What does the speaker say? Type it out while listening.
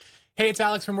Hey, it's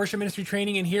Alex from Worship Ministry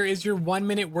Training, and here is your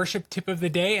 1-minute worship tip of the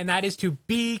day, and that is to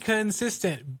be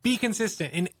consistent. Be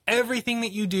consistent in everything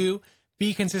that you do.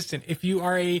 Be consistent. If you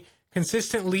are a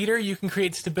consistent leader, you can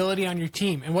create stability on your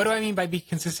team. And what do I mean by be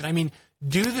consistent? I mean,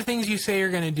 do the things you say you're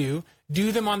going to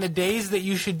do them on the days that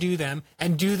you should do them,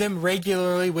 and do them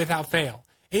regularly without fail.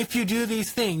 If you do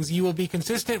these things, you will be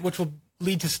consistent, which will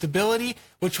lead to stability,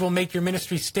 which will make your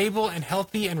ministry stable and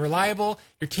healthy and reliable.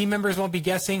 Your team members won't be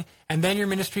guessing, and then your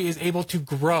ministry is able to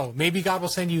grow. Maybe God will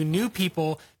send you new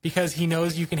people because he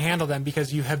knows you can handle them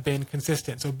because you have been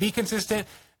consistent. So be consistent.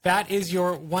 That is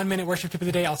your 1-minute worship tip of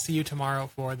the day. I'll see you tomorrow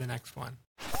for the next one.